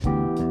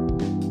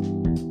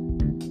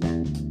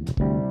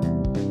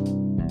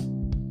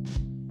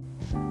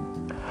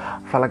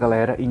Fala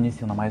galera,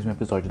 iniciando mais um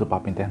episódio do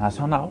Papo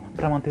Internacional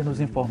para manter-nos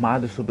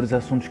informados sobre os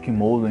assuntos que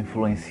moldam e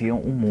influenciam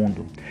o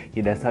mundo.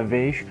 E dessa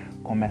vez,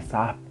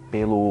 começar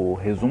pelo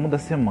resumo da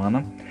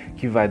semana,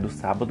 que vai do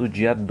sábado,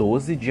 dia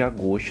 12 de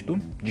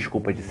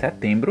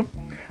setembro,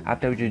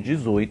 até o dia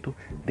 18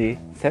 de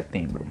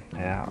setembro,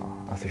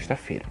 a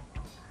sexta-feira.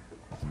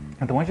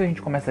 Então, antes da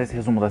gente começar esse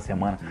resumo da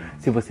semana,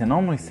 se você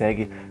não nos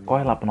segue,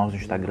 corre lá pro nosso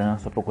Instagram,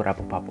 só procurar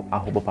por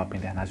 @Papo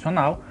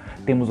Internacional.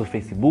 Temos o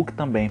Facebook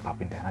também,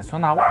 Papo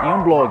Internacional, e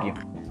um blog,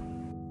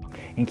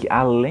 em que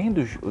além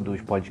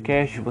dos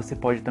podcasts, você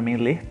pode também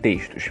ler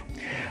textos.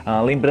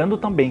 Lembrando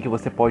também que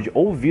você pode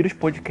ouvir os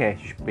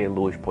podcasts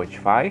pelo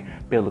Spotify,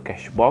 pelo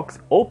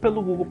Castbox ou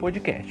pelo Google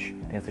Podcast.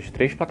 Tem essas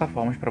 3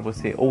 plataformas para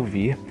você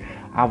ouvir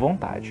à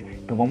vontade.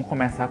 Então vamos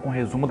começar com o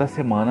resumo da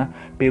semana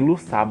pelo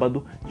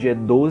sábado, dia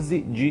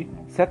 12 de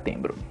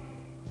setembro.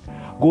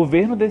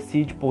 Governo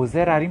decide por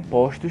zerar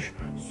impostos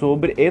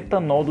sobre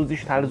etanol dos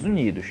Estados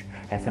Unidos.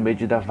 Essa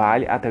medida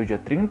vale até o dia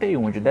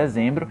 31 de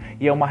dezembro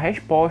e é uma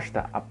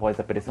resposta após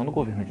a pressão do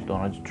governo de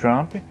Donald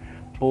Trump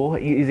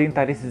por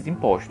isentar esses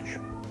impostos,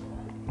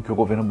 o que o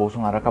governo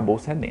Bolsonaro acabou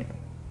cedendo.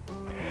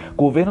 O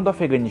governo do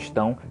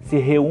Afeganistão se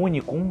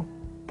reúne com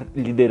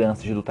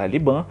lideranças do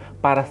Talibã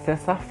para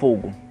cessar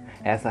fogo.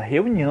 Essa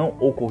reunião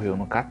ocorreu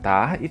no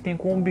Catar e tem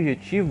como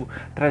objetivo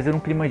trazer um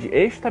clima de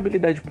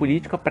estabilidade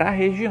política para a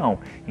região,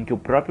 em que o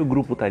próprio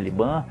grupo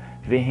Talibã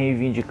vem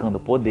reivindicando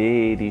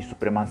poderes,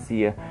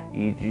 supremacia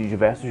e de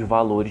diversos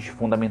valores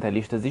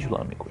fundamentalistas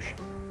islâmicos.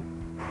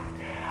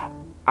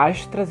 A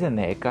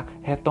AstraZeneca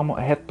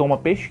retoma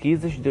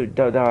pesquisas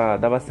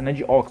da vacina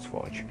de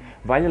Oxford.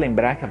 Vale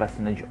lembrar que a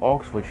vacina de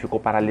Oxford ficou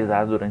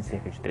paralisada durante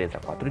cerca de 3 a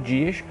 4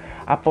 dias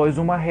após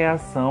uma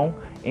reação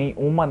em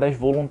uma das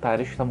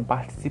voluntárias que estavam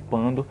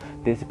participando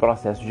desse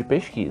processo de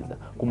pesquisa.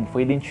 Como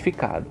foi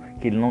identificado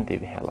que ele não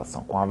teve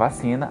relação com a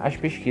vacina, as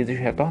pesquisas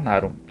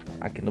retornaram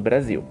aqui no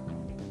Brasil.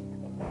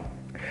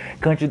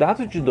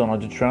 Candidato de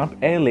Donald Trump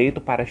é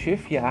eleito para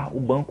chefiar o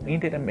Banco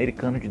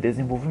Interamericano de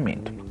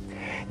Desenvolvimento.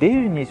 Desde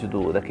o início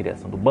da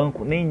criação do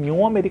banco,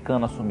 nenhum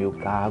americano assumiu o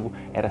cargo,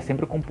 era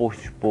sempre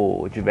composto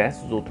por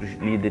diversos outros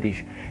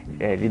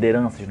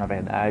lideranças, na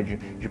verdade,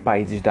 de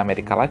países da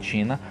América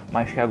Latina,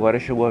 mas que agora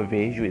chegou a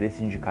vez de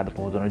ser indicado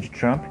por Donald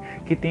Trump,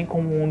 que tem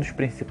como um dos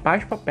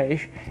principais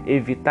papéis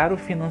evitar o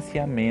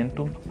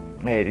financiamento,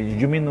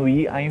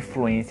 diminuir a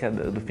influência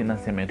do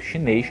financiamento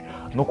chinês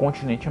no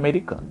continente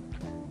americano.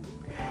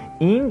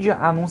 Índia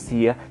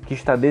anuncia que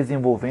está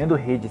desenvolvendo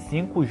rede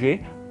 5G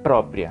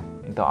própria.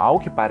 Então, ao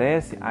que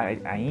parece,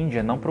 a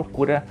Índia não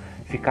procura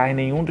ficar em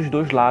nenhum dos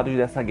dois lados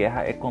dessa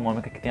guerra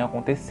econômica que tem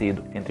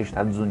acontecido entre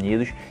Estados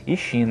Unidos e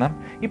China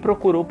e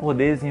procurou por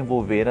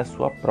desenvolver a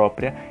sua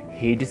própria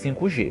rede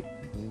 5G.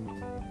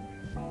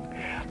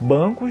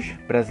 Bancos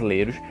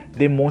brasileiros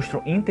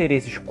demonstram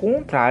interesses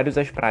contrários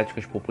às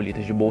práticas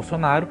populistas de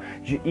Bolsonaro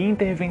de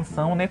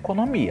intervenção na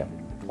economia.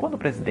 Quando o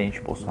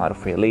presidente Bolsonaro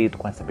foi eleito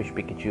com essa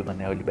perspectiva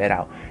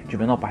neoliberal de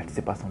menor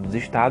participação dos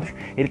estados,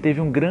 ele teve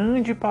um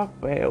grande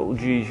papel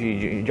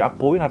de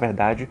apoio, na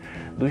verdade,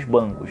 dos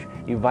bancos.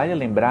 E vale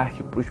lembrar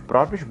que os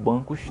próprios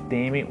bancos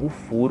temem o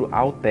furo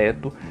ao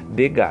teto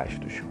de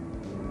gastos.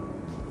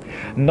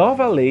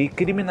 Nova lei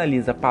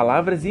criminaliza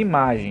palavras e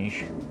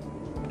imagens,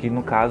 que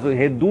no caso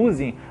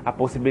reduzem a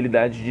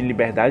possibilidade de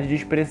liberdade de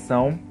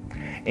expressão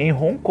em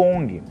Hong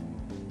Kong.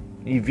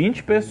 E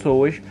 20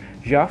 pessoas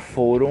já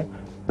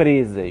foram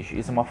presas.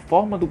 Isso é uma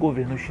forma do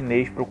governo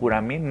chinês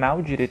procurar minar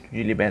o direito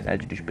de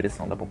liberdade de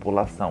expressão da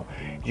população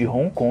de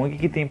Hong Kong,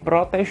 que tem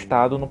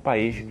protestado no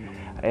país,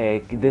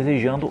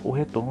 desejando o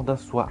retorno da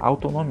sua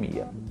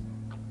autonomia.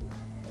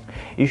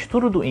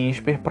 Estudo do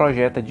INSPER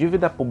projeta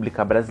dívida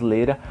pública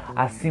brasileira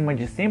acima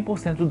de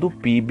 100% do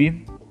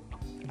PIB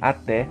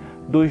até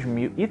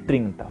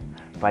 2030.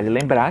 Vale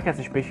lembrar que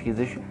essas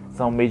pesquisas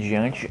são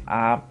mediante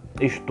a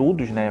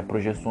estudos,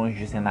 projeções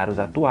de cenários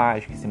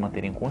atuais que se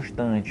manterem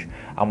constantes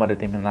a uma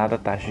determinada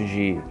taxa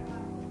de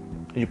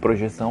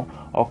projeção,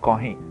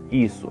 ocorre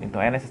isso.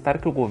 Então é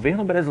necessário que o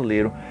governo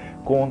brasileiro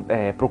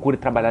procure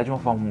trabalhar de uma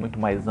forma muito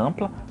mais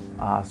ampla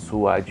a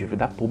sua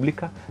dívida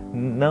pública,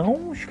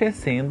 não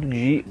esquecendo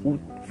de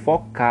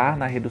focar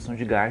na redução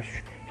de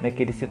gastos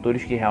naqueles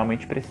setores que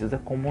realmente precisa,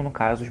 como no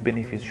caso os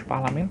benefícios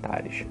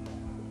parlamentares.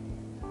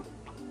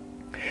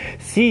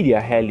 Síria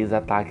realiza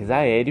ataques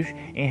aéreos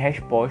em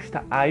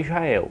resposta a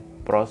Israel,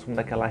 próximo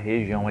daquela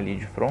região ali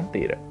de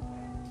fronteira.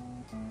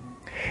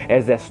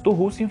 Exército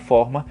russo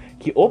informa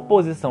que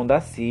oposição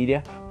da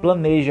Síria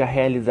planeja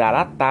realizar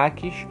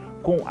ataques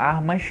com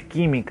armas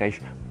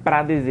químicas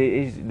para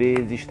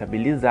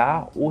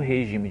desestabilizar o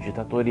regime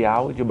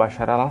ditatorial de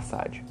Bashar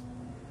al-Assad.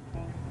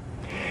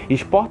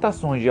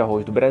 Exportações de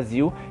arroz do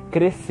Brasil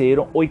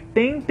cresceram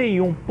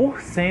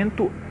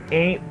 81%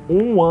 em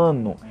um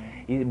ano.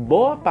 E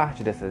boa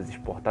parte dessas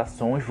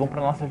exportações vão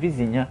para a nossa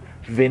vizinha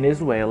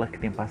Venezuela, que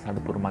tem passado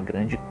por uma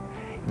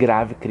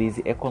grave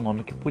crise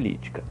econômica e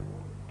política.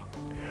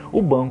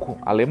 O banco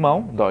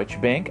alemão, Deutsche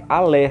Bank,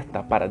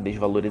 alerta para a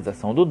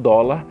desvalorização do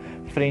dólar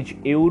frente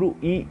euro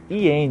e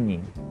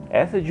iene.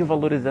 essa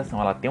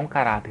desvalorização ela tem um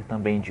caráter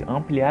também de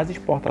ampliar as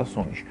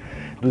exportações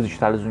dos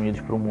Estados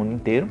Unidos para o mundo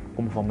inteiro,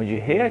 como forma de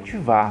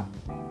reativar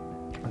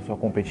a sua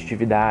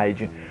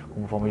competitividade,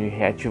 como forma de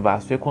reativar a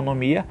sua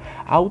economia,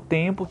 ao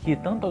tempo que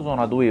tanto a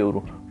zona do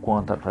euro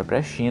quanto a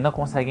própria China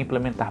conseguem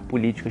implementar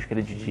políticas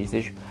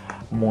creditícias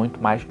muito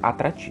mais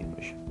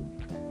atrativas.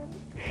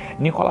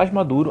 Nicolás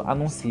Maduro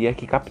anuncia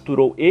que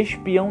capturou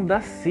espião da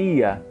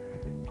CIA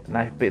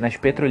nas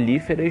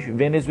petrolíferas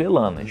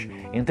venezuelanas.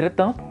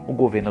 Entretanto, o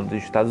governo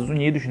dos Estados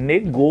Unidos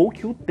negou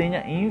que o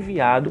tenha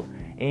enviado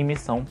em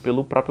missão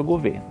pelo próprio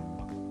governo.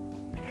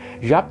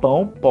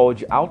 Japão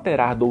pode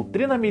alterar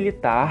doutrina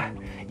militar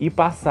e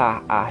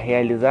passar a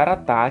realizar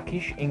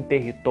ataques em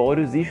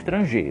territórios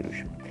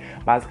estrangeiros.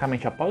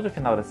 Basicamente, após o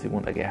final da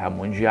Segunda Guerra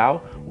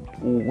Mundial,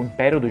 o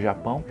Império do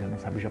Japão, quem não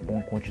sabe, o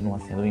Japão continua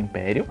sendo um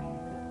império,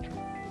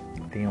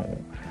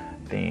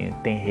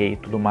 tem rei e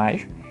tudo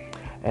mais,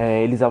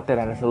 eles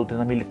alteraram essa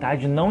doutrina militar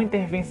de não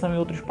intervenção em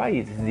outros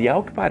países. E,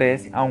 ao que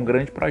parece, há um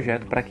grande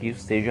projeto para que isso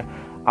seja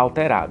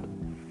alterado.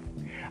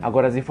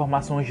 Agora, as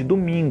informações de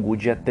domingo,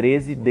 dia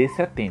 13 de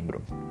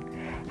setembro.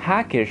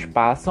 Hackers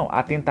passam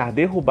a tentar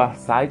derrubar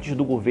sites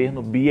do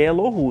governo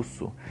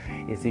bielorrusso.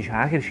 Esses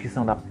hackers, que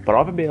são da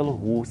própria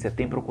Bielorrússia,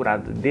 têm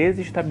procurado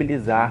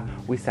desestabilizar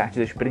os sites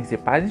das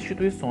principais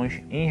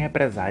instituições em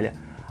represália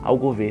ao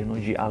governo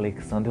de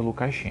Alexander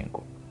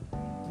Lukashenko.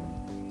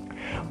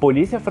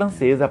 Polícia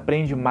francesa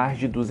prende mais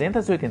de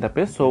 280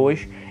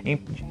 pessoas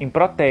em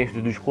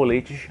protestos dos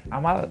coletes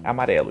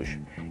amarelos.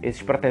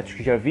 Esses protestos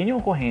que já vinham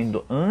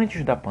ocorrendo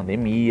antes da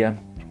pandemia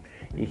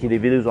e que,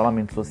 devido ao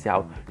isolamento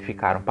social,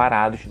 ficaram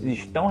parados,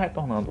 estão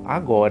retornando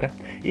agora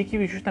e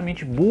que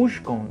justamente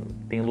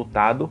têm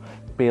lutado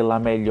pela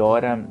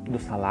melhora do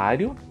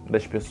salário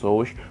das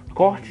pessoas,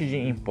 corte de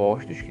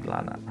impostos, que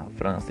lá na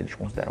França eles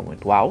consideram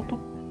muito alto,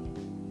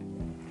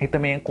 e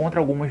também contra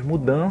algumas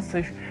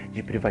mudanças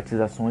de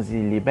privatizações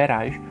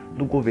liberais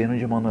do governo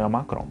de Emmanuel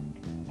Macron.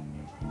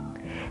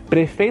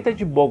 Prefeita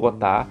de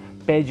Bogotá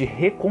pede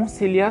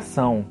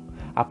reconciliação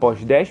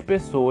após 10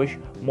 pessoas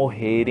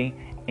morrerem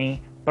em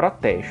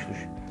protestos.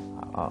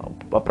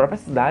 A própria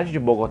cidade de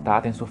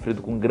Bogotá tem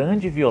sofrido com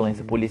grande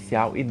violência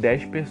policial e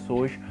 10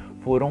 pessoas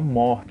foram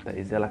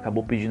mortas. Ela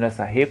acabou pedindo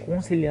essa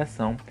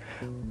reconciliação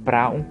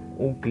para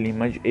um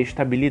clima de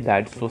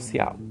estabilidade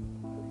social.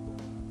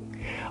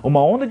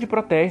 Uma onda de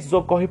protestos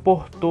ocorre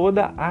por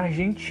toda a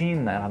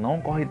Argentina. Ela não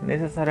ocorre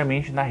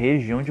necessariamente na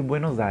região de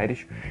Buenos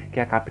Aires,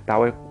 que é a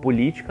capital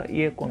política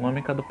e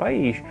econômica do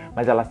país,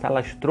 mas ela se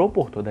alastrou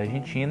por toda a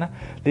Argentina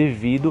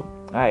devido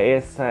a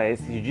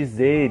esses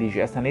dizeres,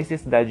 essa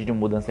necessidade de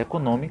mudança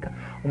econômica,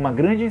 uma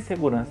grande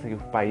insegurança que o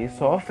país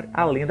sofre,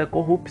 além da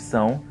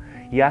corrupção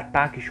e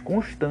ataques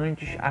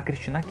constantes a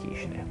Cristina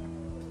Kirchner.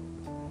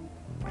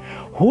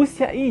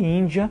 Rússia e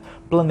Índia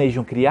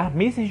planejam criar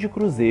mísseis de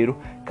cruzeiro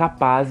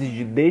capazes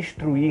de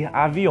destruir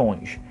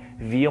aviões,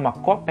 via uma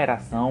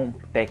cooperação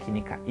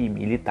técnica e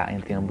militar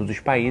entre ambos os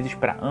países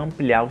para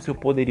ampliar o seu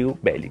poderio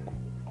bélico.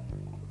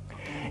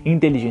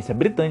 Inteligência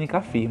britânica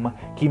afirma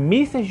que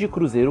mísseis de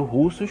cruzeiro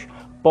russos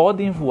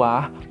podem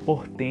voar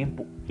por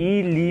tempo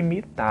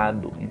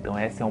ilimitado. Então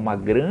essa é uma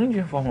grande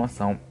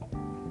informação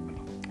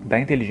da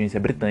inteligência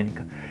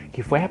britânica,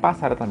 que foi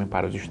repassada também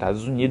para os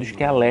Estados Unidos,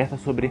 que alerta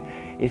sobre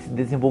esse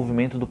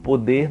desenvolvimento do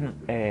poder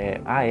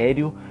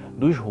aéreo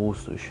dos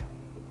russos.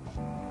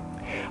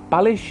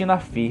 Palestina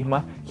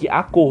afirma que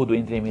acordo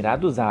entre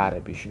Emirados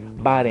Árabes,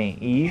 Bahrein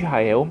e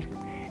Israel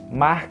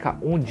marca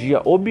um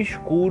dia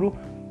obscuro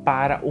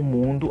para o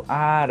mundo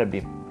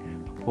árabe,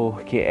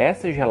 porque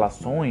essas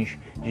relações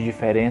de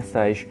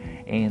diferenças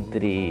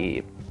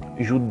entre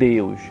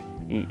judeus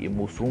e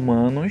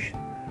muçulmanos,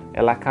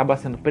 ela acaba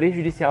sendo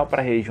prejudicial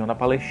para a região da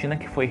Palestina,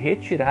 que foi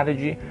retirada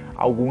de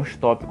alguns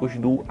tópicos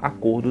do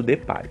acordo de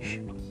paz.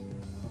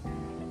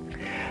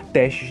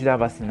 Testes da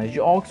vacina de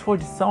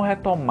Oxford são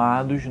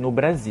retomados no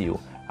Brasil,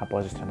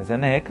 após a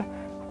AstraZeneca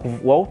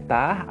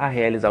voltar a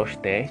realizar os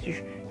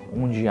testes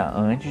um dia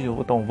antes,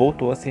 então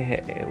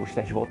os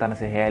testes voltaram a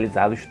ser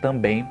realizados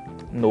também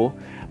no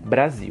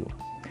Brasil.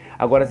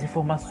 Agora as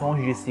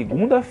informações de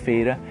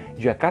segunda-feira,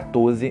 dia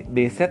 14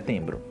 de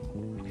setembro.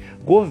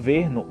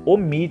 Governo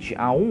omite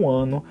há 1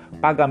 ano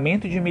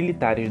pagamento de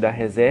militares da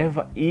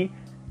reserva e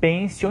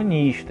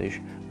pensionistas.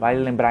 Vale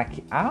lembrar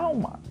que há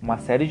uma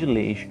série de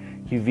leis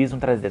que visam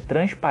trazer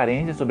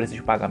transparência sobre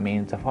esses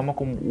pagamentos, a forma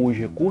como os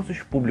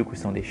recursos públicos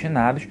são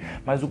destinados,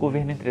 mas o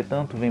governo,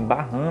 entretanto, vem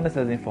barrando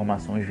essas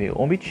informações, vem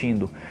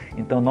omitindo.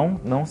 Então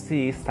não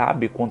se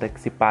sabe quanto é que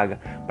se paga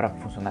para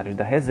funcionários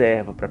da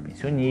reserva, para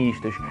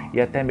pensionistas e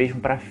até mesmo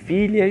para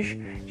filhas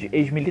de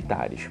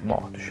ex-militares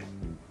mortos.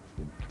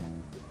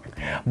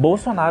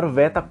 Bolsonaro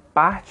veta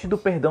parte do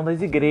perdão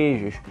das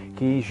igrejas,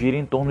 que gira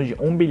em torno de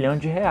R$1 bilhão.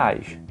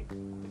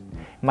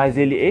 Mas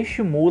ele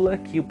estimula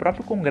que o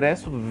próprio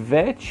Congresso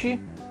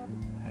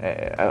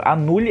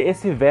anule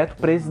esse veto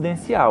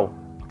presidencial.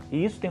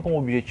 E isso tem como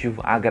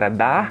objetivo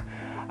agradar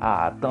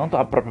tanto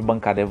a própria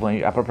bancada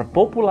evangélica, a própria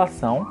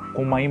população,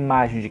 com uma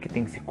imagem de que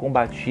tem que ser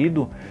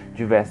combatido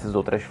diversas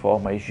outras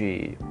formas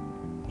de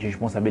de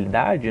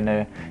responsabilidade,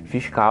 né,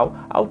 fiscal,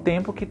 ao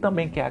tempo que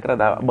também quer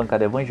agradar a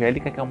bancada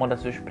evangélica, que é uma das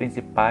suas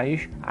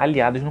principais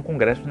aliadas no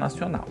Congresso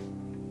Nacional.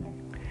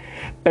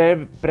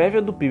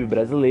 Prévia do PIB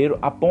brasileiro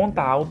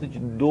aponta alta de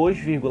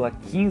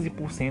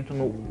 2,15%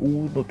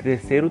 no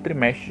terceiro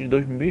trimestre de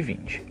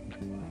 2020.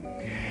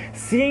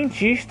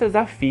 Cientistas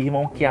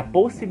afirmam que há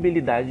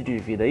possibilidade de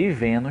vida em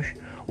Vênus,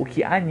 o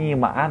que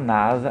anima a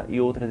NASA e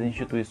outras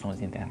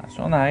instituições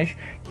internacionais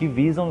que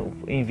visam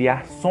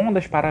enviar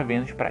sondas para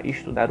Vênus para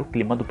estudar o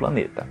clima do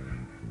planeta.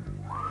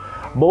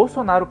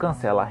 Bolsonaro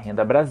cancela a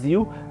Renda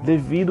Brasil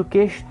devido a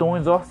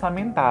questões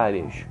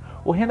orçamentárias.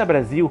 O Renda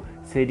Brasil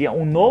seria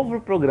um novo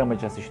programa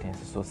de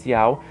assistência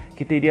social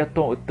que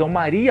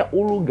tomaria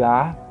o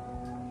lugar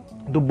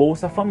do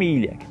Bolsa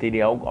Família, que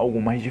teria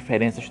algumas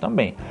diferenças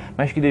também,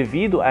 mas que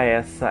devido a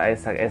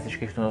essas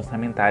questões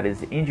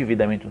orçamentárias,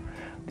 endividamento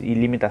e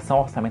limitação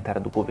orçamentária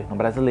do governo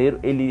brasileiro,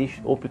 ele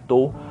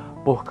optou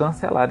por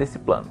cancelar esse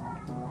plano.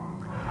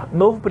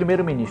 Novo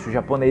primeiro-ministro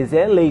japonês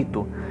é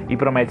eleito e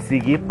promete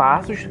seguir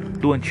passos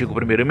do antigo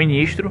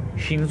primeiro-ministro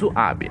Shinzo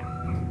Abe.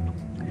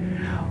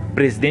 O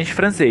presidente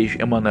francês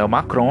Emmanuel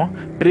Macron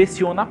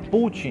pressiona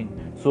Putin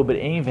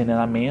sobre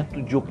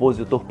envenenamento de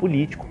opositor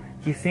político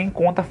que se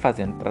encontra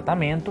fazendo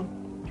tratamento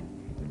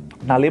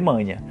na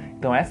Alemanha.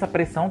 Então essa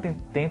pressão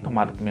tem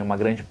tomado também uma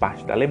grande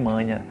parte da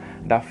Alemanha,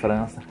 da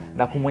França,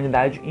 da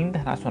comunidade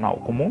internacional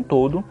como um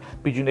todo,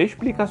 pedindo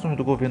explicações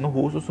do governo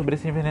russo sobre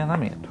esse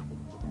envenenamento.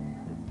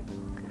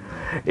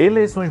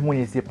 Eleições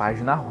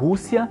municipais na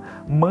Rússia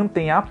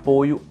mantêm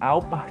apoio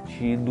ao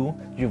partido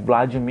de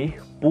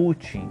Vladimir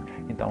Putin.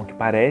 Então, o que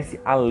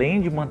parece,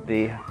 além de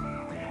manter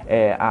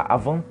a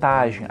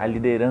vantagem, a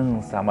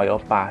liderança, a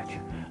maior parte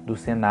do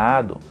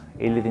Senado,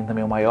 ele tem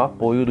também o maior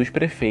apoio dos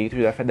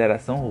prefeitos da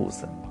Federação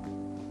Russa.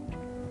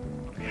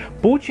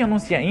 Putin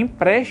anuncia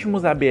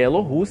empréstimos à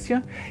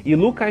Bielorrússia e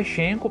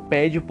Lukashenko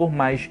pede por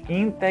mais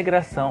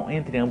integração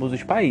entre ambos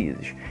os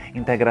países.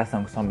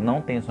 Integração que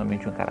não tem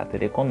somente um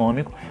caráter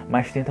econômico,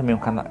 mas tem também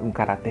um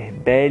caráter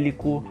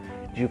bélico,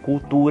 de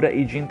cultura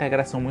e de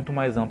integração muito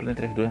mais ampla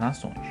entre as duas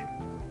nações.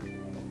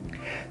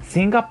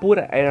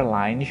 Singapore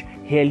Airlines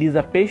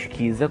realiza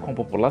pesquisa com a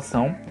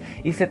população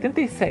e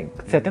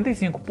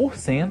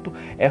 75%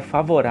 é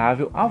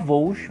favorável a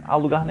voos a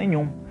lugar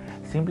nenhum.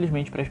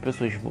 Simplesmente para as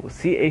pessoas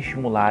se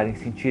estimularem,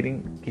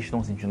 sentirem que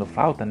estão sentindo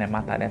falta, né,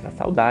 matarem essa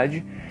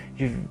saudade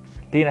de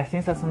ter a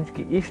sensação de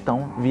que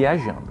estão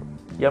viajando.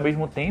 E ao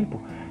mesmo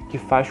tempo que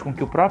faz com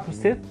que o próprio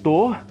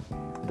setor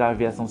da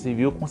aviação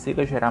civil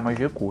consiga gerar mais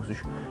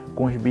recursos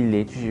com os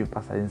bilhetes de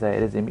passagens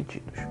aéreas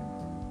emitidos.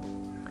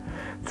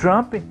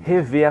 Trump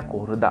revê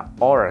acordo da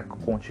Oracle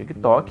com o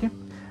TikTok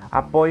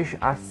após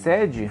a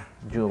sede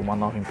de uma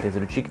nova empresa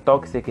do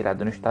TikTok ser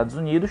criada nos Estados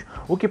Unidos,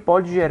 o que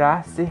pode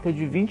gerar cerca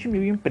de 20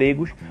 mil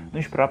empregos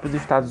nos próprios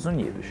Estados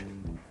Unidos.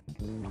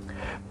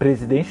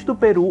 Presidente do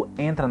Peru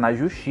entra na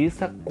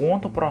justiça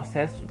contra o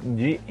processo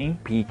de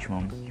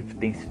impeachment, que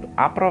tem sido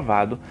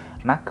aprovado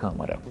na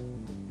Câmara.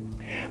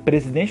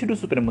 Presidente do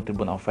Supremo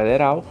Tribunal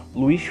Federal,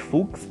 Luiz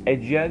Fux, é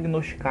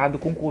diagnosticado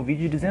com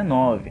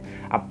Covid-19.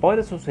 Após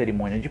a sua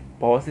cerimônia de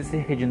posse,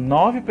 cerca de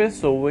 9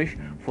 pessoas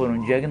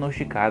foram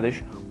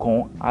diagnosticadas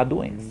com a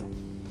doença.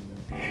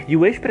 E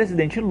o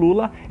ex-presidente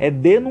Lula é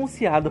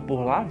denunciado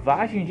por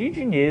lavagem de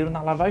dinheiro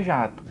na Lava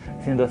Jato,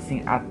 sendo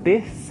assim a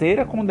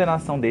terceira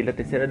condenação dele, a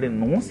terceira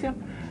denúncia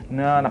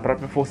na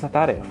própria Força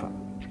Tarefa.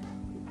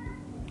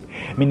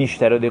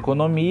 Ministério da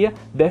Economia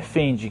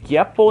defende que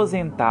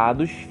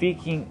aposentados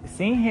fiquem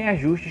sem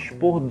reajustes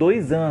por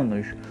 2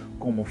 anos,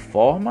 como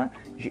forma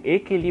de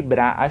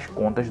equilibrar as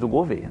contas do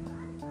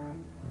governo.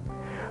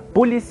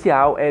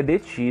 Policial é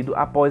detido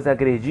após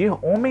agredir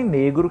homem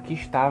negro que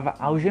estava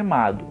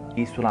algemado,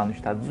 isso lá nos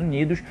Estados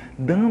Unidos,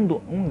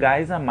 dando um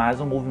gás a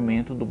mais ao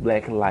movimento do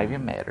Black Lives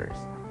Matter.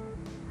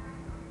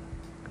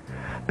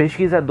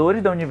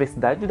 Pesquisadores da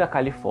Universidade da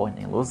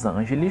Califórnia em Los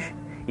Angeles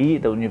e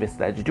da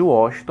Universidade de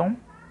Washington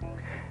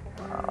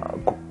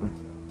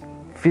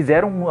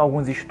fizeram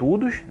alguns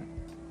estudos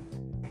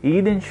e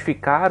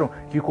identificaram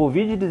que o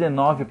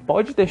Covid-19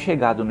 pode ter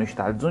chegado nos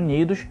Estados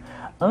Unidos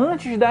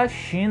antes da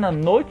China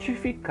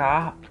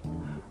notificar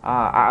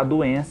a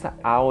doença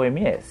à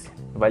OMS.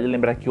 Vale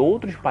lembrar que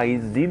outros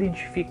países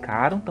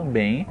identificaram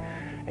também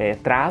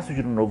traços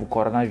do novo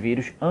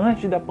coronavírus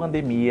antes da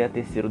pandemia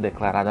ter sido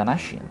declarada na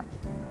China.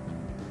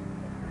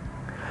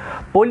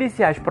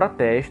 Policiais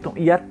protestam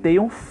e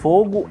ateiam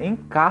fogo em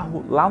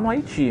carro lá no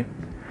Haiti,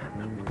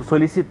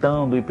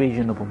 solicitando e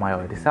pedindo por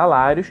maiores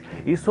salários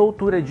e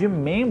soltura de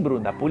membro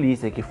da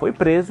polícia que foi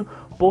preso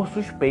por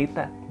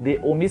suspeita de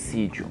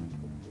homicídio.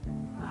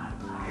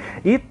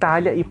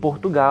 Itália e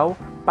Portugal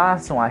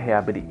passam a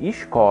reabrir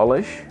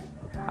escolas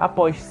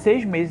após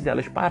 6 meses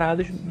delas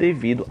paradas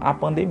devido à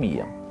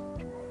pandemia.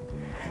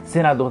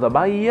 Senador da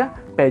Bahia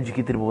pede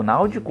que o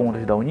Tribunal de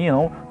Contas da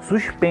União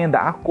suspenda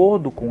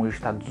acordo com os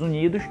Estados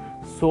Unidos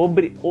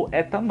sobre o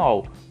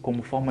etanol,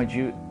 como forma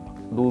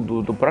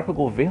do próprio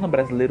governo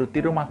brasileiro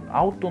ter uma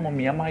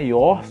autonomia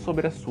maior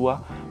sobre a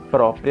sua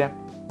própria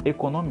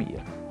economia.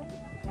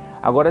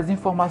 Agora as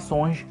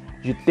informações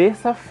de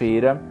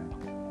terça-feira,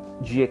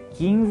 dia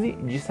 15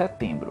 de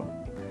setembro.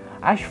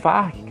 As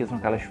Farc, que são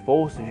aquelas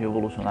forças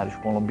revolucionárias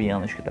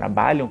colombianas que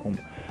trabalham com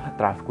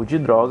tráfico de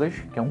drogas,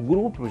 que é um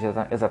grupo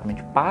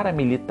exatamente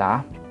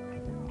paramilitar,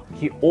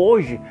 que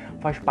hoje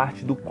faz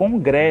parte do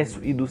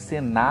Congresso e do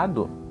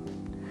Senado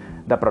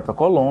da própria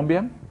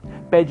Colômbia,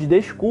 pede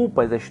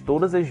desculpas a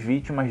todas as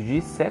vítimas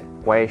de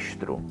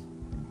sequestro.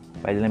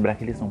 Vale lembrar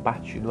que eles são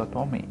partido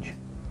atualmente.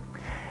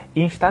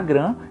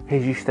 Instagram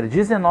registra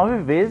 19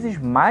 vezes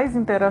mais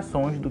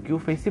interações do que o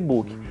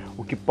Facebook,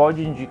 o que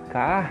pode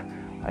indicar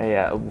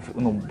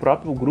no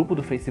próprio grupo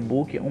do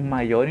Facebook um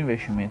maior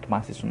investimento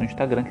maciço no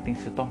Instagram, que tem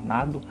se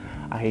tornado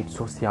a rede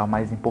social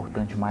mais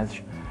importante,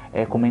 mais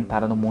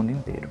comentada no mundo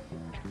inteiro.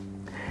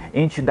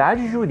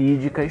 Entidades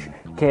jurídicas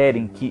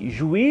querem que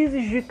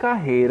juízes de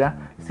carreira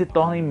se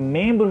tornem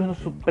membros no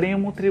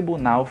Supremo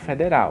Tribunal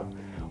Federal,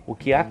 o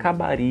que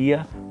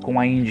acabaria com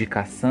a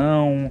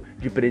indicação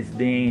de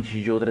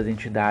presidentes de outras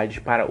entidades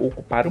para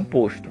ocupar um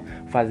posto,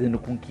 fazendo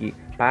com que,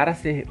 para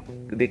ser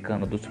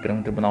decano do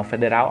Supremo Tribunal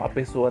Federal, a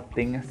pessoa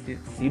tenha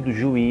sido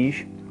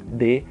juiz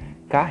de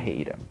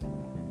carreira.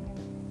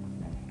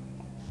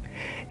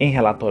 Em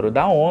relatório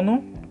da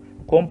ONU,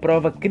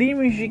 comprova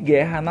crimes de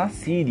guerra na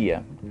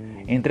Síria.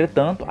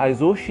 Entretanto,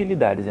 as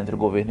hostilidades entre o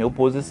governo e a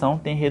oposição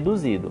têm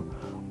reduzido,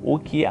 o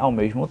que, ao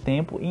mesmo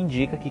tempo,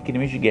 indica que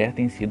crimes de guerra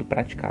têm sido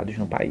praticados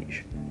no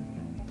país.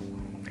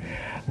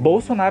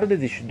 Bolsonaro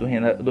desiste do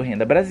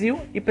Renda Brasil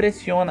e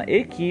pressiona a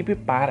equipe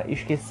para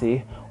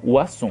esquecer o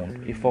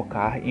assunto e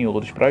focar em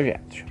outros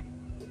projetos.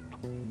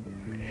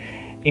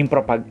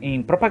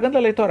 Em propaganda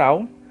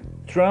eleitoral,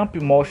 Trump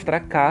mostra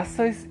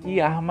caças e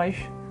armas,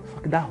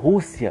 só que da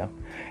Rússia.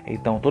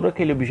 Então, todo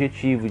aquele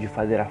objetivo de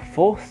fazer a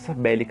força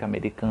bélica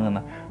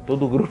americana,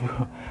 todo o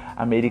grupo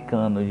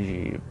americano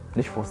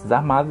das Forças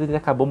Armadas, ele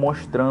acabou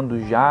mostrando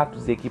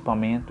jatos e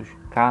equipamentos,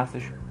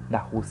 caças da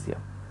Rússia.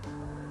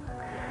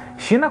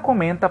 China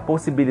comenta a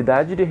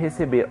possibilidade de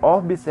receber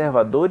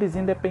observadores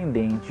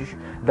independentes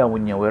da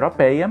União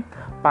Europeia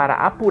para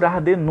apurar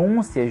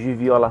denúncias de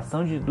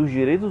violação dos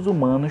direitos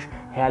humanos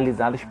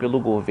realizadas pelo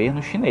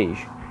governo chinês.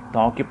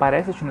 Então, ao que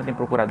parece, a China tem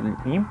procurado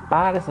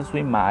limpar essa sua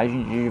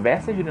imagem de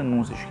diversas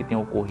denúncias que têm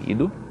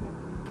ocorrido,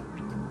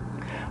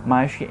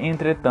 mas que,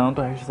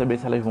 entretanto, resta saber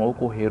se elas vão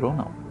ocorrer ou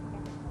não.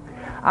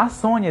 A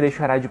Sony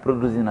deixará de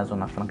produzir na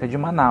Zona Franca de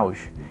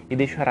Manaus e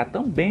deixará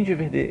também de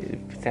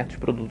vender certos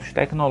produtos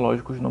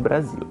tecnológicos no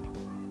Brasil.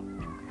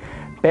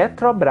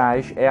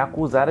 Petrobras é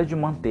acusada de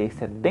manter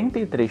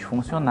 73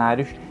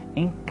 funcionários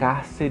em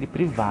cárcere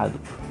privado,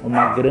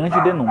 uma grande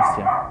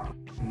denúncia.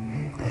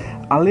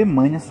 A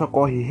Alemanha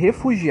socorre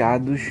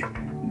refugiados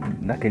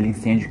daquele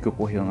incêndio que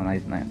ocorreu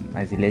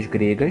nas ilhas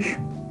gregas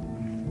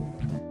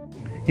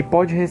e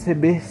pode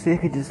receber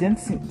cerca de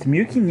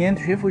 1.500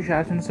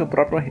 refugiados no seu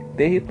próprio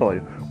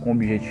território, com o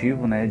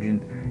objetivo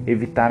de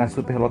evitar a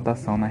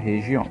superlotação na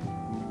região.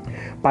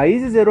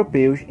 Países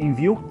europeus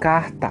enviam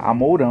carta a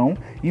Mourão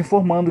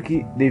informando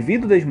que,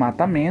 devido ao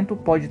desmatamento,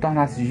 pode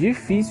tornar-se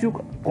difícil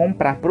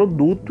comprar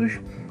produtos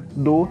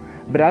do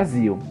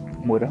Brasil.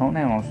 Mourão, o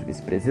nosso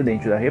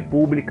vice-presidente da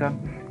República,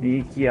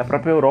 e que a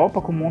própria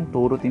Europa como um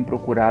todo tem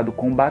procurado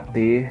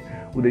combater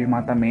o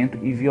desmatamento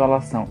e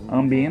violação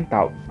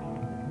ambiental.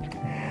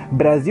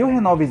 Brasil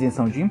renova a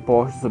isenção de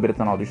impostos sobre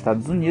etanol dos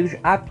Estados Unidos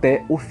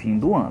até o fim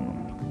do ano.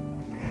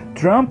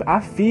 Trump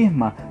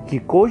afirma que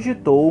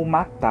cogitou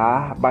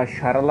matar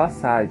Bashar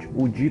al-Assad,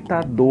 o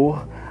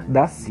ditador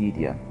da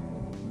Síria.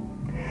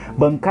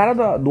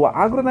 Bancada do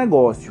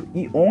agronegócio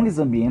e ONGs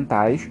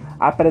ambientais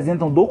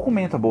apresentam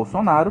documento a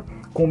Bolsonaro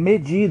com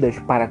medidas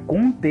para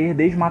conter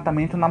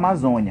desmatamento na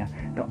Amazônia.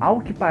 Então,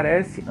 ao que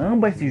parece,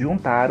 ambas se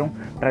juntaram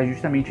para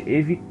justamente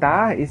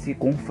evitar esse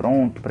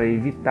confronto, para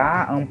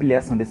evitar a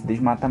ampliação desse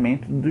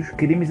desmatamento, dos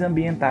crimes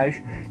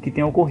ambientais que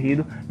têm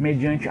ocorrido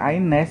mediante a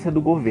inércia do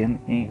governo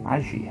em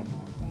agir.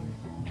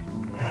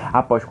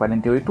 Após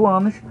 48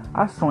 anos,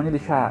 a Sony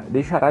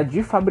deixará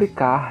de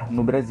fabricar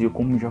no Brasil,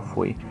 como já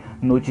foi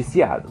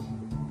noticiado.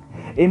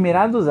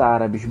 Emirados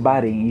Árabes,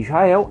 Bahrein e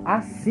Israel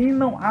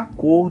assinam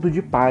acordo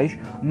de paz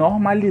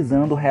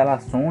normalizando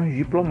relações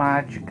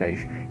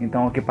diplomáticas.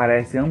 Então, ao que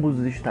parece, ambos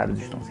os estados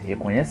estão se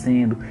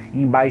reconhecendo,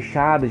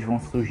 embaixadas vão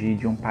surgir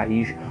de um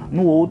país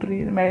no outro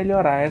e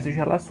melhorar essas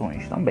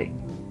relações também.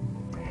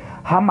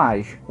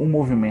 Hamas, um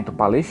movimento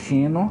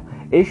palestino,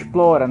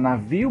 explora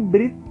navio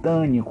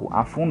britânico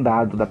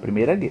afundado da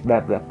Primeira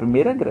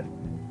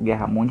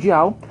Guerra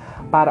Mundial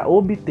para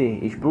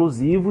obter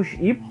explosivos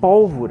e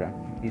pólvora.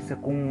 Isso é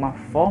como uma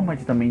forma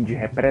também de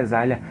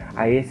represália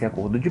a esse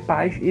acordo de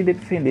paz e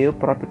defender o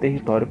próprio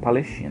território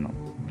palestino.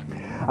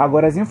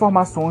 Agora as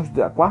informações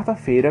da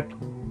quarta-feira,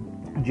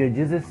 dia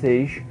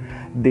 16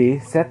 de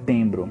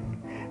setembro.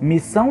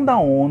 Missão da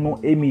ONU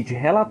emite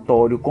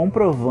relatório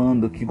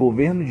comprovando que o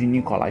governo de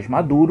Nicolás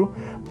Maduro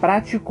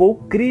praticou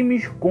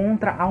crimes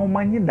contra a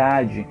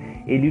humanidade.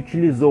 Ele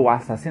utilizou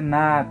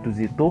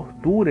assassinatos e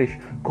torturas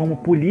como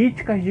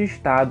políticas de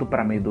Estado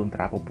para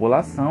amedrontar a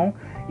população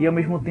e, ao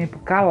mesmo tempo,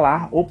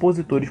 calar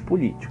opositores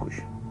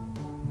políticos.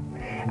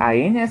 A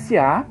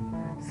NSA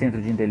Centro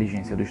de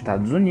Inteligência dos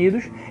Estados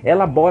Unidos,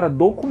 elabora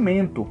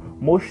documento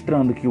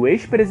mostrando que o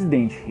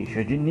ex-presidente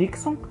Richard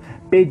Nixon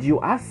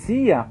pediu à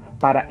CIA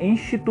para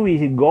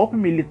instituir golpe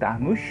militar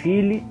no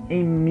Chile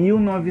em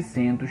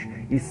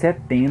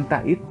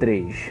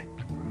 1973.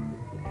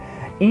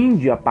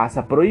 Índia passa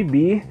a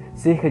proibir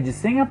cerca de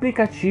 100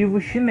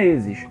 aplicativos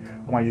chineses,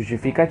 com a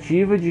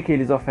justificativa de que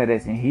eles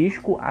oferecem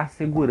risco à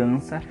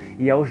segurança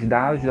e aos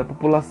dados da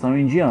população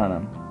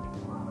indiana.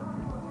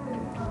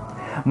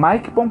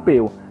 Mike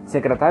Pompeo,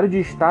 secretário de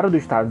Estado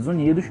dos Estados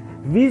Unidos,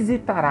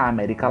 visitará a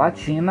América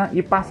Latina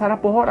e passará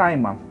por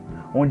Roraima,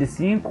 onde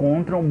se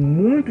encontram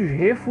muitos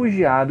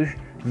refugiados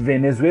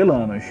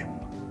venezuelanos.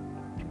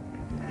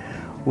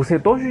 O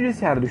setor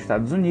judiciário dos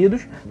Estados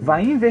Unidos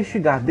vai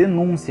investigar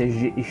denúncias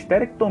de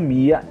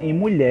esterectomia em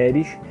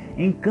mulheres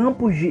em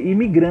campos de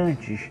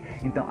imigrantes.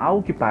 Então,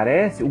 ao que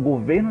parece, o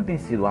governo tem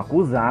sido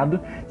acusado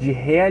de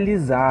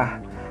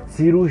realizar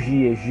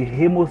cirurgias de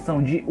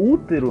remoção de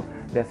útero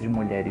dessas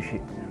mulheres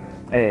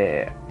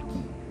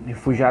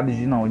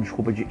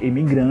de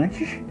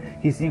imigrantes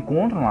que se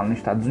encontram lá nos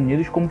Estados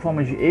Unidos como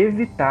forma de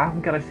evitar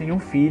que elas tenham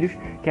filhos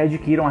que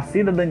adquiram a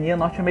cidadania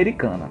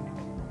norte-americana.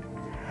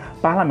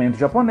 Parlamento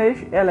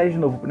japonês elege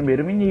novo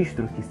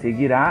primeiro-ministro, que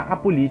seguirá a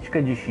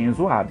política de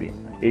Shinzo Abe,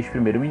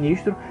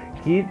 ex-primeiro-ministro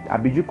que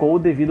abdicou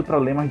devido a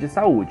problemas de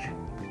saúde.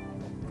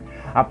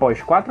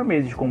 Após 4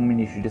 meses como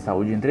ministro de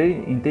saúde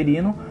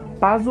interino,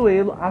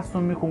 Pazuello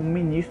assume como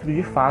ministro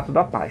de fato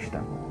da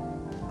pasta.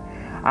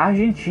 A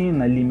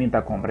Argentina limita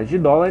a compra de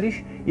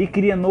dólares e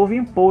cria novo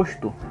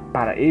imposto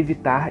para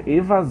evitar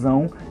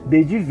evasão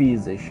de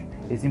divisas.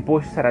 Esse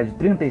imposto será de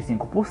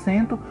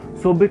 35%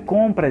 sobre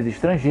compras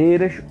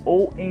estrangeiras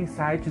ou em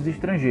sites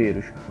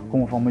estrangeiros,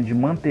 como forma de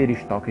manter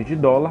estoque de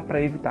dólar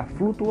para evitar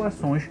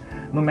flutuações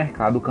no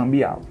mercado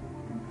cambial.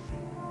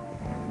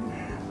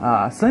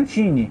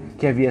 Santini,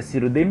 que havia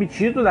sido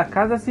demitido da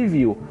Casa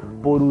Civil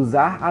por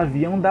usar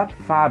avião da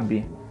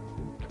FAB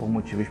por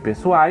motivos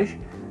pessoais,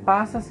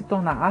 passa a se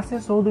tornar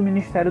assessor do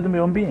Ministério do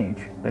Meio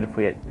Ambiente. Então ele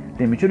foi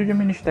demitido de um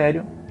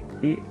ministério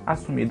e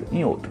assumido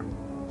em outro.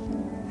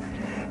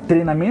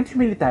 Treinamentos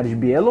militares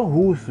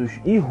bielorrussos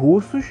e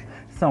russos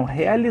são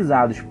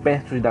realizados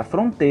perto da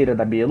fronteira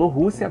da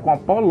Bielorrússia com a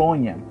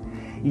Polônia.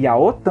 E a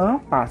OTAN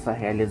passa a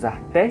realizar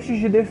testes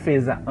de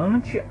defesa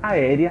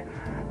antiaérea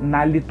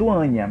na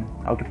Lituânia.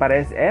 Ao que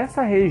parece,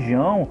 essa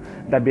região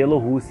da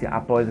Bielorrússia,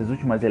 após as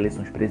últimas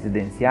eleições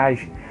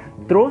presidenciais,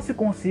 trouxe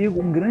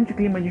consigo um grande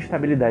clima de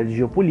instabilidade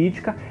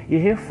geopolítica e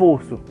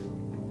reforço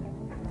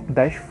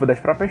das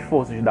próprias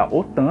forças da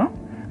OTAN,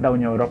 da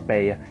União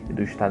Europeia e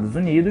dos Estados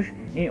Unidos,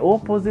 em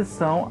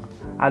oposição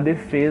à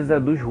defesa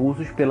dos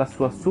russos pela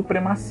sua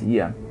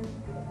supremacia.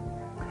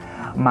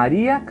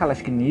 Maria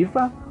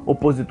Kalashnikova,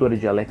 opositora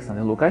de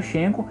Alexander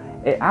Lukashenko,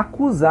 é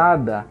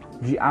acusada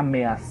de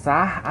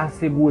ameaçar a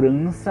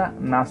segurança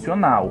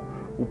nacional.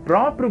 O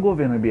próprio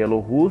governo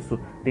bielorrusso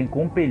tem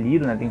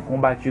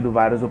combatido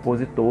vários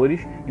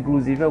opositores,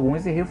 inclusive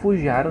alguns se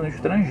refugiaram no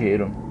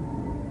estrangeiro.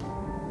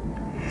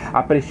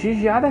 A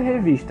prestigiada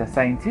revista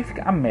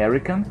Scientific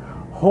American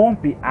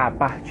rompe a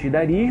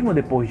partidarismo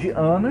depois de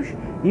anos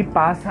e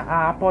passa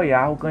a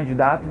apoiar o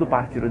candidato do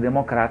Partido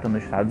Democrata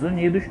nos Estados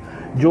Unidos,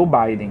 Joe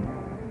Biden.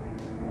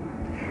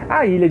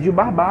 A ilha de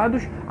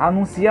Barbados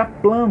anuncia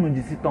plano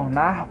de se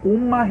tornar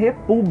uma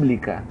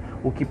república,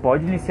 o que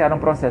pode iniciar um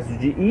processo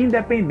de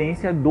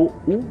independência do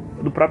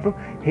próprio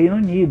Reino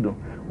Unido.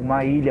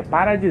 Uma ilha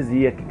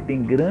paradisíaca que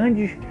tem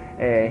grandes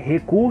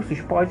recursos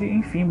pode,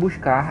 enfim,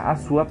 buscar a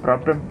sua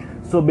própria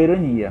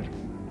soberania.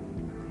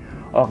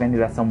 A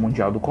Organização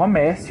Mundial do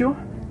Comércio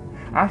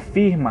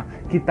afirma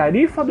que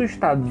tarifa dos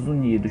Estados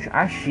Unidos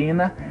à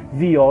China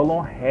violam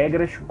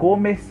regras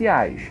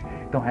comerciais.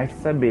 Então resta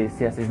saber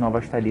se essas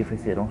novas tarifas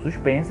serão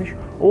suspensas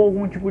ou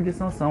algum tipo de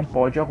sanção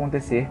pode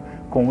acontecer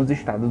com os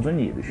Estados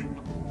Unidos.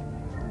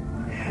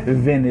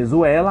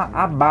 Venezuela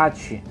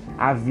abate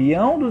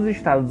avião dos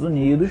Estados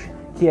Unidos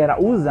que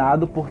era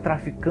usado por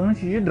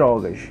traficantes de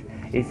drogas.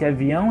 Esse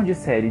avião de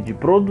série de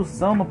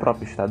produção no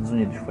próprio Estados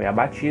Unidos foi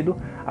abatido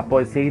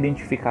após ser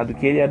identificado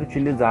que ele era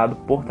utilizado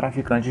por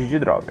traficantes de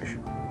drogas.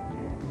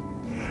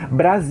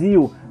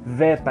 Brasil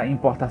veta a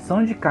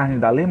importação de carne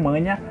da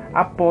Alemanha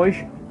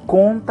após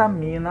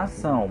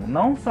contaminação.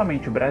 Não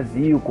somente o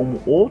Brasil, como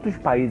outros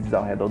países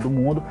ao redor do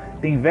mundo,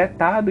 têm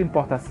vetado a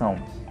importação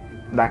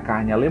da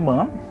carne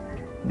alemã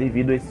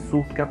devido a esse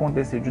surto que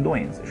aconteceu de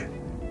doenças.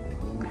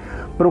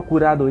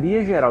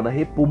 Procuradoria-Geral da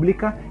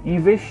República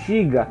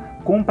investiga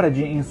compra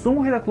de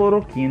insumos da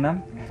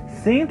cloroquina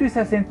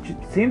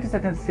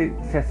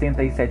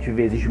 167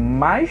 vezes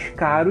mais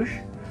caros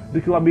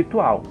do que o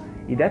habitual.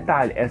 E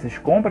detalhe, essas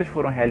compras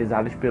foram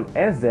realizadas pelo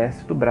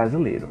Exército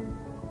Brasileiro.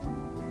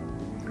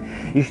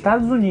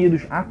 Estados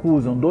Unidos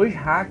acusam 2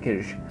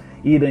 hackers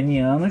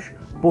iranianos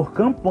por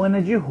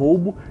campanha de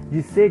roubo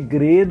de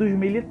segredos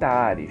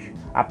militares.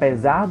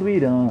 Apesar do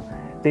Irã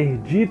ter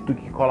dito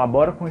que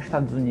colabora com os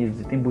Estados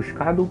Unidos e tem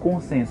buscado um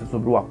consenso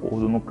sobre o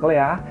acordo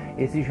nuclear,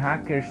 esses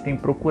hackers têm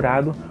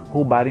procurado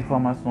roubar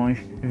informações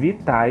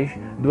vitais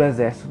do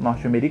exército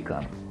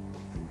norte-americano.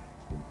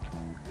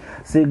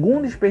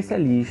 Segundo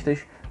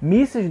especialistas,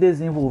 mísseis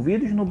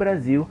desenvolvidos no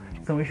Brasil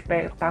são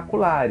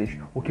espetaculares,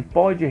 o que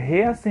pode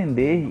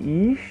reacender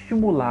e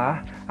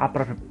estimular a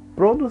própria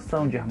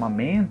produção de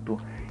armamento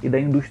e da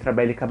indústria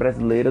bélica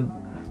brasileira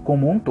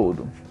como um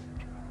todo.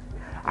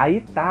 A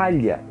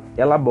Itália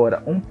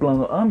elabora um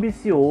plano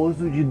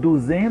ambicioso de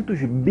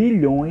 200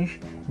 bilhões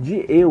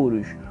de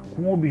euros,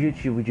 com o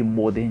objetivo de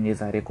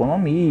modernizar a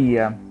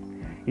economia,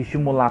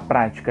 estimular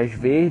práticas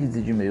verdes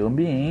e de meio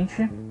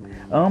ambiente,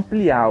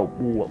 ampliar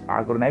o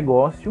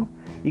agronegócio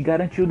e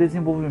garantir o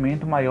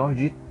desenvolvimento maior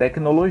de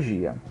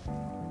tecnologia,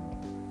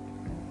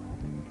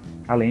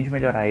 além de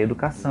melhorar a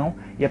educação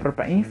e a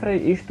própria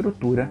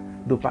infraestrutura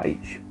do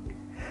país.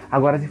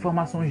 Agora as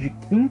informações de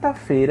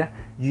quinta-feira,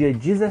 dia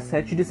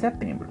 17 de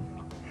setembro.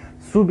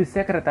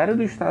 Subsecretário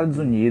dos Estados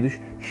Unidos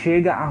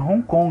chega a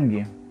Hong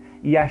Kong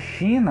e a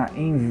China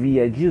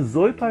envia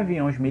 18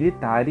 aviões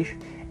militares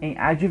em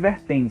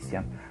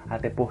advertência,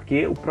 até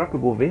porque o próprio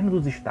governo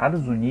dos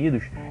Estados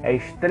Unidos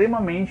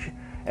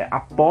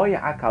apoia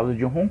a causa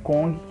de Hong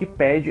Kong, que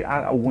pede, em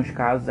alguns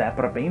casos, a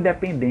própria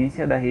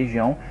independência da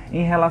região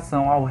em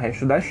relação ao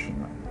resto da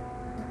China.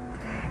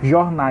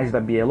 Jornais da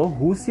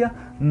Bielorrússia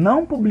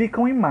não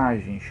publicam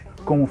imagens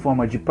como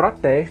forma de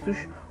protestos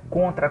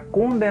contra a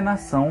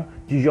condenação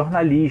de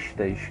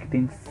jornalistas que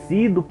têm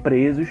sido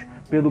presos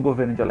pelo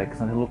governo de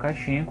Alexander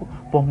Lukashenko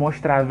por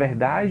mostrar a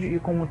verdade e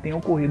como têm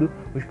ocorrido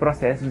os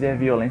processos e a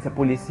violência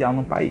policial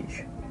no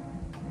país.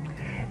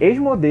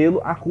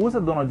 Ex-modelo acusa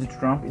Donald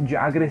Trump de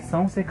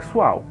agressão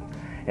sexual.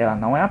 Ela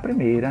não é a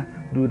primeira.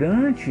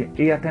 Durante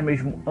e até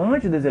mesmo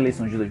antes das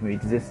eleições de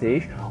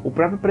 2016, o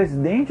próprio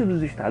presidente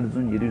dos Estados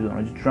Unidos,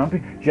 Donald Trump,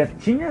 já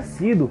tinha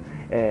sido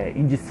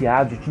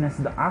indiciado, já tinha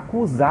sido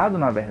acusado,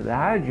 na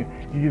verdade,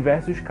 de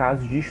diversos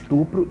casos de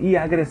estupro e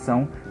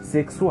agressão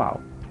sexual.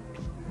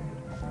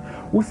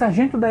 O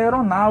sargento da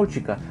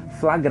aeronáutica,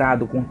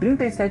 flagrado com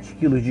 37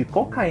 quilos de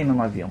cocaína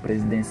no avião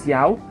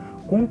presidencial,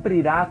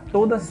 cumprirá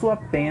toda a sua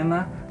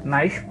pena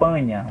na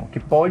Espanha, o que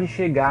pode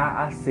chegar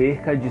a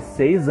cerca de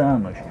 6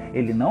 anos.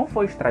 Ele não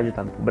foi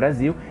extraditado para o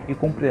Brasil e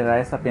cumprirá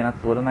essa pena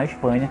toda na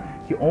Espanha,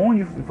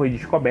 onde foi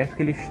descoberto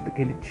que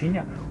ele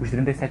tinha os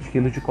 37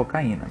 quilos de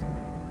cocaína.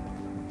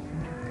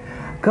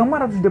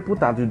 Câmara dos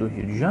Deputados do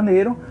Rio de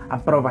Janeiro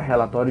aprova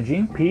relatório de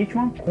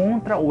impeachment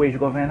contra o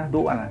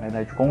ex-governador, na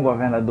verdade com o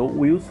governador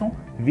Wilson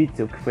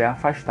Witzel, que foi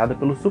afastado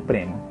pelo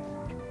Supremo.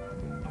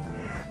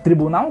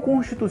 Tribunal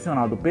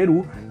Constitucional do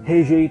Peru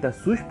rejeita a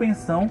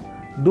suspensão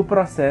do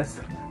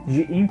processo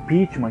de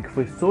impeachment que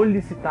foi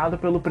solicitado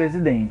pelo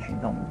presidente.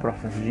 Então, o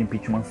processo de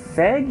impeachment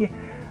segue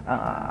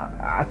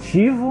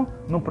ativo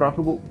no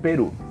próprio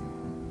Peru.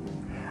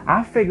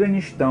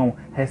 Afeganistão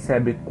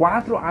recebe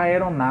 4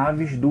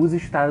 aeronaves dos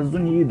Estados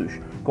Unidos,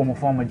 como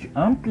forma de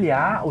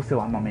ampliar o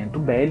seu armamento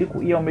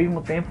bélico e ao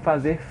mesmo tempo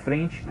fazer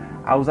frente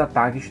aos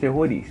ataques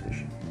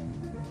terroristas.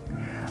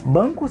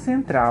 Banco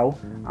Central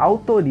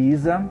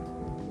autoriza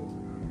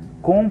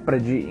compra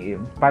de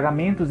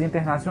pagamentos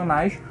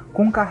internacionais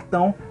com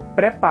cartão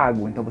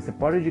pré-pago. Então você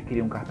pode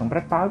adquirir um cartão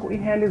pré-pago e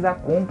realizar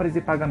compras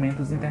e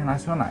pagamentos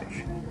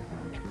internacionais.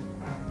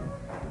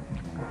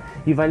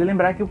 E vale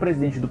lembrar que o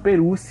presidente do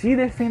Peru se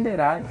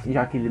defenderá,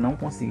 já que ele não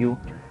conseguiu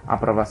a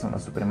aprovação da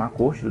Suprema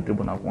Corte, do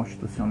Tribunal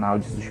Constitucional,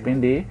 de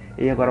suspender,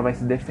 ele agora vai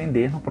se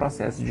defender no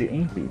processo de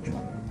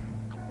impeachment.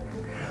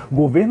 O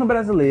governo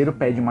brasileiro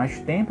pede mais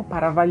tempo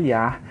para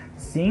avaliar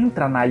se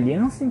entra na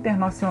aliança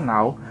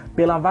internacional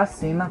pela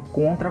vacina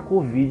contra a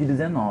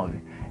Covid-19.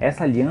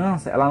 Essa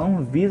aliança ela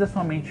não visa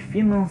somente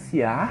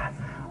financiar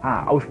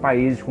aos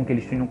países com que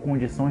eles tenham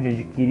condições de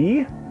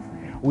adquirir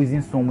os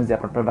insumos e a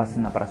própria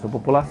vacina para a sua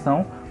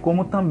população,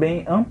 como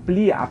também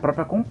amplia a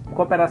própria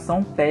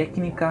cooperação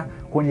técnica,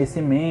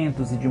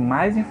 conhecimentos e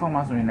demais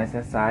informações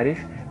necessárias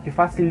que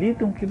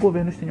facilitam que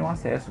governos tenham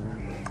acesso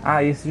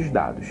a esses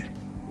dados.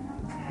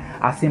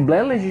 A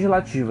Assembleia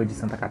Legislativa de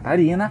Santa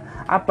Catarina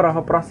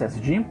aprova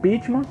processo de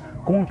impeachment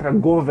contra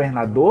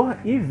governador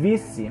e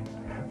vice.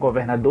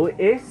 Governador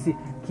esse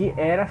que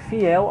era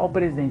fiel ao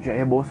presidente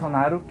Jair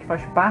Bolsonaro, que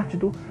faz parte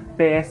do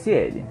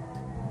PSL.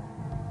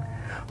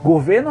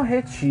 Governo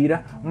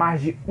retira mais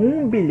de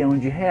R$1 bilhão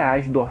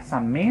do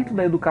orçamento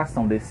da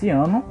educação desse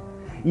ano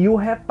e o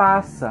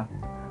repassa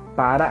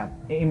para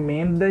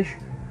emendas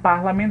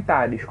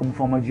parlamentares, como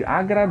forma de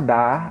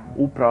agradar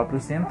o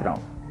próprio Centrão.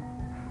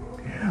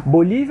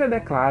 Bolívia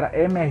declara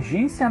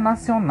emergência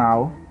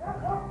nacional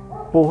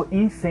por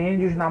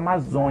incêndios na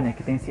Amazônia,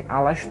 que tem se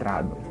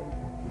alastrado.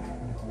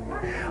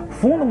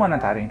 Fundo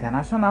Monetário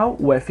Internacional,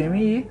 o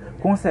FMI,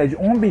 concede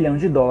US$1 bilhão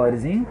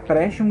em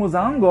empréstimos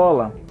a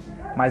Angola,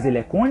 mas ele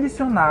é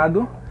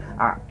condicionado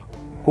à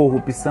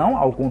corrupção,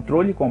 ao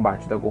controle e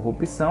combate da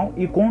corrupção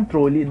e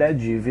controle da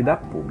dívida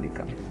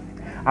pública.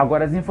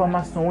 Agora as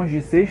informações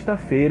de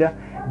sexta-feira,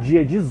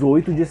 dia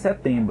 18 de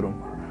setembro.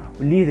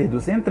 O líder do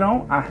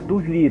Centrão,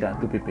 Arthur Lira,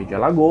 do PP de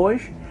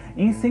Alagoas,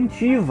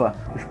 incentiva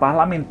os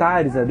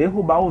parlamentares a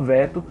derrubar o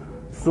veto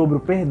sobre o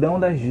perdão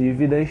das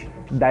dívidas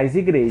das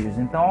igrejas.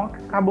 Então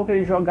acabou que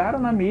eles jogaram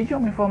na mídia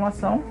uma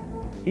informação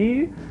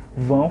e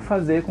vão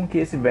fazer com que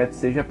esse veto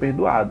seja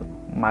perdoado.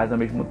 mas ao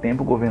mesmo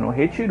tempo o governo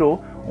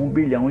retirou R$ 1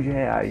 bilhão,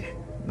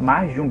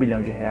 mais de R$ 1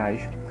 bilhão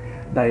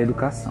da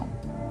educação.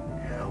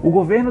 O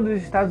governo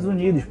dos Estados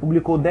Unidos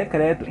publicou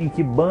decreto em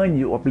que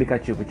bane o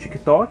aplicativo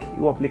TikTok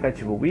e o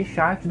aplicativo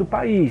WeChat do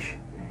país.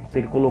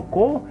 Ele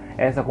colocou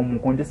essa como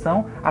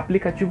condição,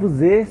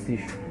 aplicativos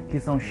esses que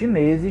são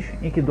chineses,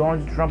 em que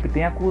Donald Trump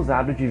tem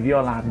acusado de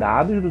violar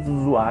dados dos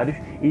usuários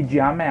e de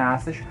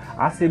ameaças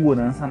à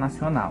segurança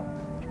nacional.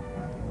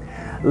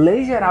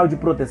 Lei Geral de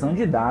Proteção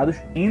de Dados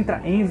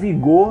entra em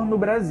vigor no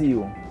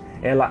Brasil.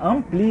 Ela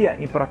amplia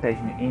e protege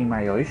em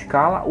maior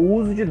escala o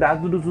uso de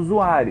dados dos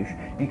usuários,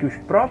 em que os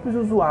próprios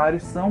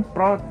usuários são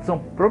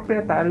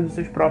proprietários dos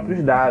seus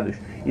próprios dados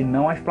e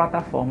não as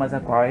plataformas a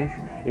quais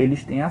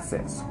eles têm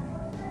acesso.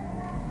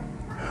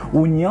 A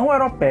União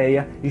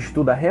Europeia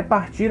estuda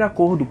repartir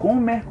acordo com o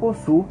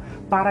Mercosul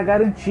para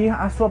garantir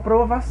a sua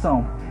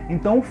aprovação.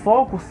 Então o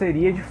foco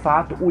seria de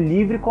fato o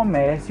livre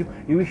comércio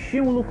e o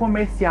estímulo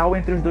comercial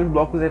entre os dois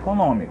blocos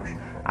econômicos.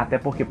 Até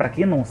porque, para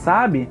quem não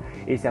sabe,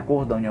 esse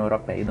acordo da União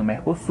Europeia e do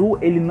Mercosul,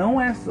 ele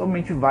não é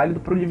somente válido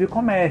para o livre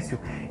comércio.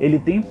 Ele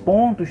tem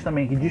pontos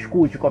também que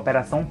discute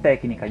cooperação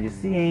técnica de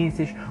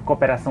ciências,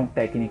 cooperação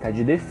técnica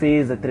de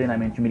defesa,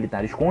 treinamento de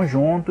militares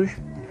conjuntos,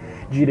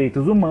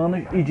 direitos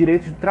humanos e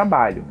direitos do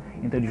trabalho.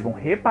 Então eles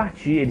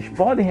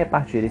podem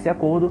repartir esse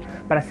acordo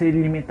para ser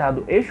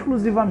limitado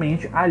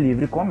exclusivamente a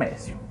livre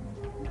comércio.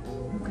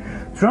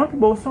 Trump e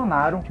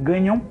Bolsonaro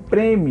ganham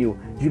prêmio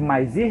de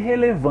mais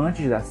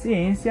irrelevantes da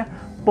ciência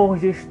por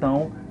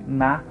gestão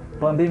na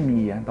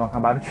pandemia. Então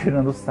acabaram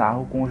tirando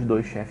sarro com os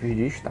dois chefes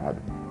de Estado.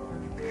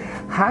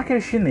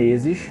 Hackers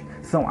chineses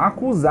são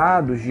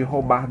acusados de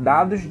roubar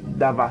dados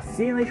da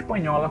vacina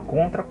espanhola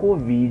contra a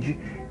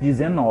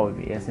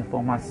Covid-19. Essa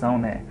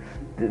informação,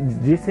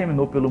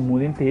 disseminou pelo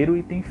mundo inteiro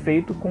e tem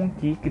feito com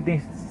que tem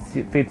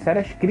feito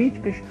sérias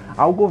críticas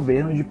ao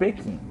governo de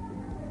Pequim.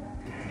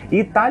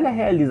 Itália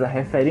realiza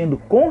referendo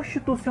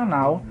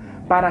constitucional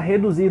para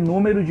reduzir o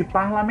número de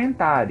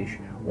parlamentares.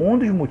 Um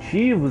dos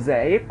motivos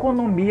é a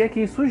economia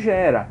que isso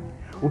gera,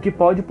 o que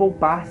pode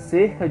poupar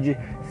cerca de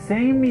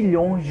 100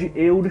 milhões de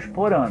euros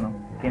por ano.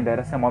 Quem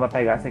dera se a moda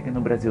pegasse aqui no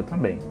Brasil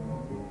também.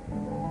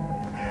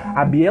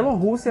 A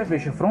Bielorrússia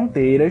fecha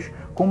fronteiras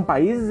com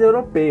países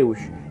europeus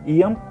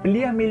e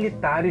amplia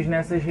militares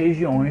nessas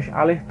regiões,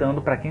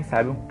 alertando para quem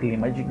sabe um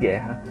clima de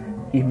guerra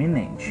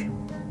iminente.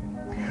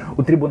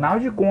 O Tribunal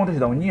de Contas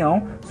da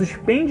União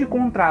suspende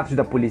contratos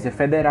da Polícia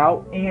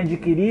Federal em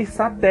adquirir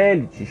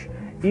satélites.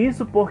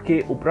 Isso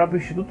porque o próprio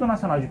Instituto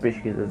Nacional de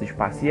Pesquisas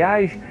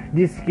Espaciais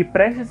disse que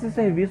presta esse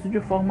serviço de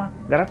forma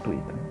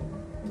gratuita.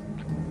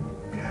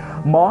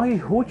 Morre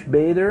Ruth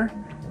Bader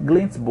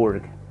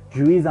Ginsburg,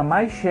 juíza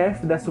mais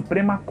chefe da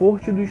Suprema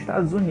Corte dos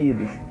Estados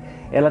Unidos.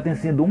 Ela tem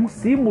sido um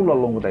símbolo ao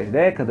longo das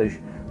décadas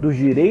dos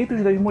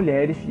direitos das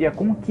mulheres e a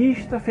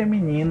conquista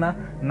feminina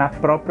na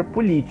própria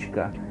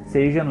política,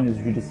 seja no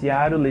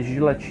judiciário,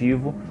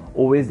 legislativo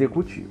ou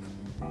executivo.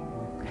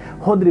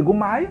 Rodrigo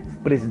Maia,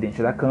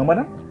 presidente da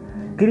Câmara,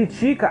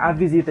 critica a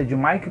visita de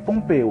Mike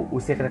Pompeo, o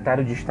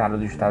secretário de Estado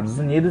dos Estados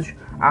Unidos,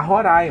 a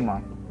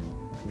Roraima.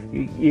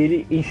 E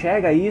ele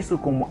enxerga isso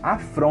como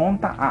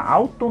afronta à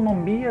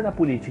autonomia da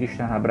política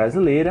externa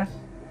brasileira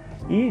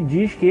e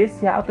diz que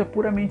esse ato é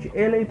puramente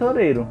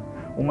eleitoreiro,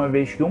 uma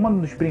vez que um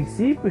dos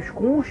princípios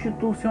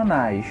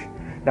constitucionais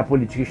da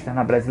política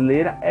externa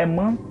brasileira é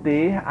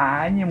manter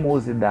a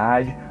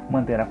animosidade,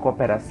 manter a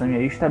cooperação e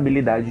a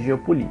estabilidade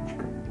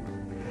geopolítica.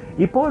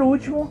 E por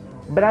último,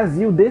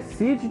 Brasil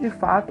decide de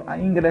fato a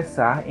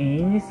ingressar em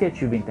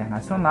iniciativa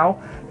internacional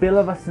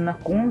pela vacina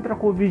contra a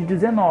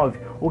Covid-19,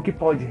 o que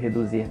pode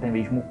reduzir até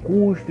mesmo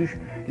custos,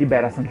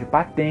 liberação de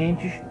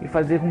patentes e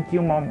fazer com que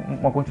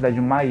uma quantidade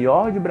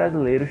maior de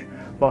brasileiros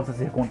possa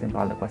ser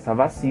contemplada com essa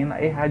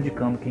vacina,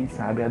 erradicando, quem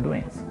sabe, a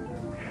doença.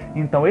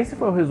 Então esse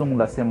foi o resumo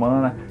da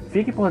semana.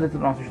 Fique por dentro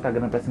do nosso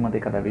Instagram para se manter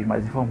cada vez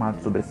mais informado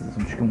sobre esses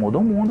assuntos que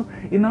mudam o mundo.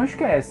 E não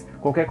esquece,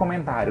 qualquer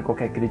comentário,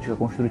 qualquer crítica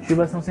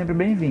construtiva são sempre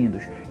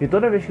bem-vindos. E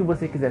toda vez que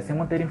você quiser se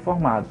manter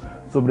informado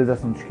sobre os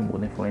assuntos que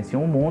mudam e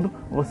influenciam o mundo,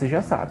 você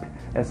já sabe.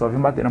 É só vir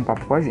bater um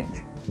papo com a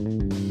gente.